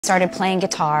Started playing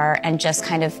guitar and just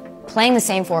kind of playing the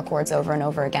same 4 chords over and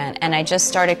over again. And I just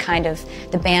started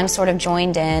the band sort of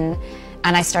joined in,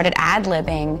 and I started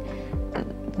ad-libbing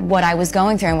what I was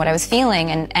going through and what I was feeling,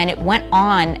 and it went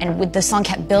on, and the song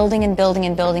kept building and building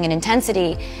and building in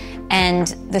intensity, and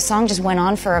the song just went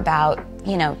on for about,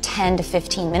 10 to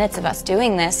 15 minutes of us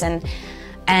doing this, and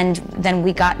then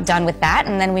we got done with that,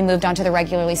 and then we moved on to the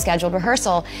regularly scheduled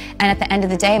rehearsal. And at the end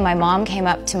of the day, my mom came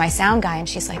up to my sound guy and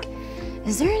she's like,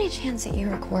 "Is there any chance that you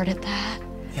recorded that?"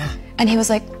 Yeah. And he was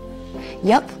like,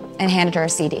 "Yep," and handed her a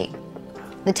CD.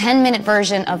 The 10-minute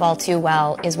version of All Too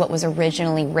Well is what was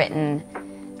originally written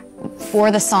for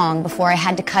the song before I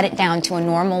had to cut it down to a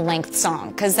normal length song,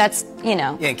 because that's,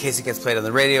 Yeah, in case it gets played on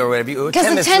the radio or whatever.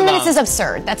 Because the 10 minutes is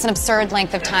absurd. That's an absurd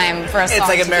length of time for a song. It's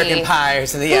like American Pie or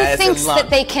something. Who thinks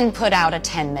that they can put out a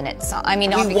 10-minute song? I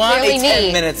mean, we want a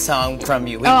 10-minute song from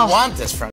you. We want this from you.